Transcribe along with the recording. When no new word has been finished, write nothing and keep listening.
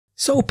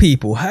So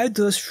people, how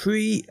does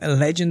 3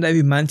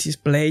 legendary Mantis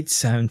Blades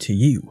sound to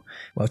you?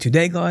 Well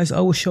today guys,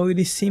 I will show you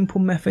this simple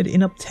method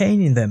in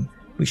obtaining them,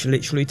 which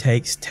literally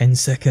takes 10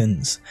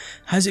 seconds.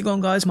 How's it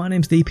going guys? My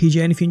name's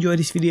DPJ, and if you enjoyed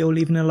this video,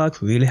 leaving a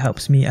like really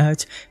helps me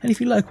out, and if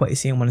you like what you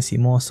see and want to see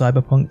more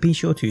Cyberpunk, be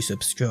sure to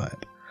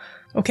subscribe.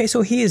 Okay,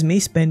 so here's me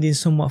spending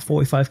somewhat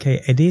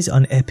 45k eddies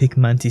on epic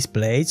Mantis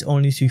Blades,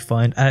 only to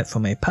find out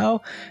from a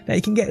pal that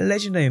you can get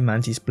legendary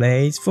Mantis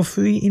Blades for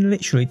free in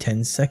literally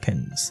 10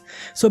 seconds.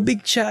 So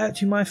big shout out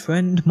to my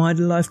friend My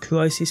Life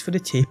Crisis for the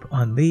tip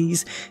on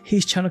these.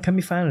 His channel can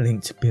be found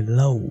linked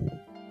below.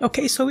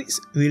 Okay, so it's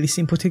really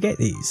simple to get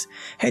these.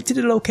 Head to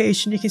the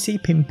location you can see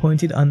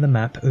pinpointed on the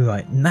map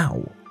right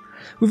now.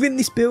 Within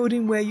this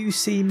building where you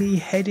see me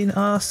heading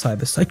are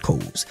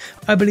cybercycles.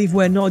 I believe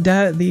where no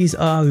doubt these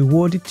are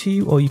rewarded to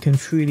you, or you can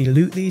freely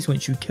loot these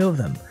once you kill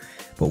them.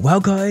 But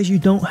well guys, you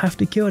don't have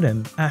to kill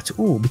them at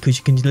all, because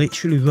you can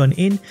literally run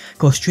in,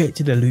 go straight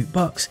to the loot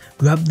box,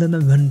 grab them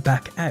and run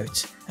back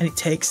out. And it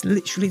takes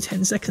literally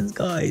 10 seconds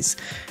guys.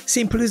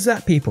 Simple as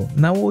that people.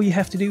 Now all you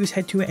have to do is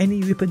head to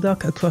any Ripper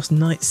dock across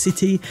Night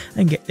City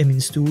and get them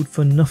installed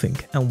for nothing.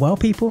 And well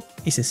people,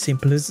 it's as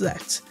simple as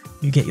that.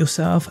 You get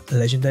yourself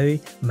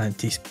legendary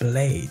Mantis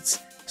Blades,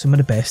 some of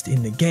the best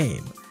in the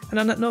game. And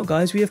on that note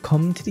guys, we have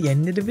come to the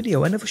end of the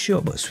video. Another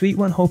short but sweet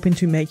one, hoping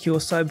to make your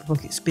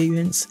Cyberpunk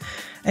experience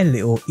a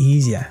little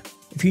easier.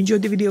 If you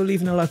enjoyed the video,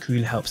 leaving a like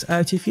really helps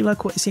out. If you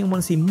like what you see and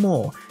want to see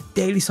more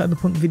daily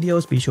Cyberpunk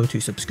videos, be sure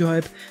to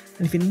subscribe.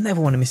 And if you never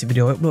want to miss a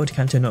video upload, you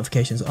can turn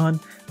notifications on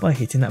by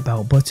hitting that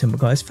bell button. But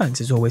guys,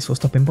 thanks as always for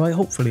stopping by.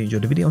 Hopefully you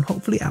enjoyed the video, and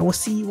hopefully I will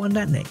see you on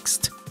that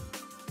next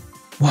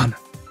one.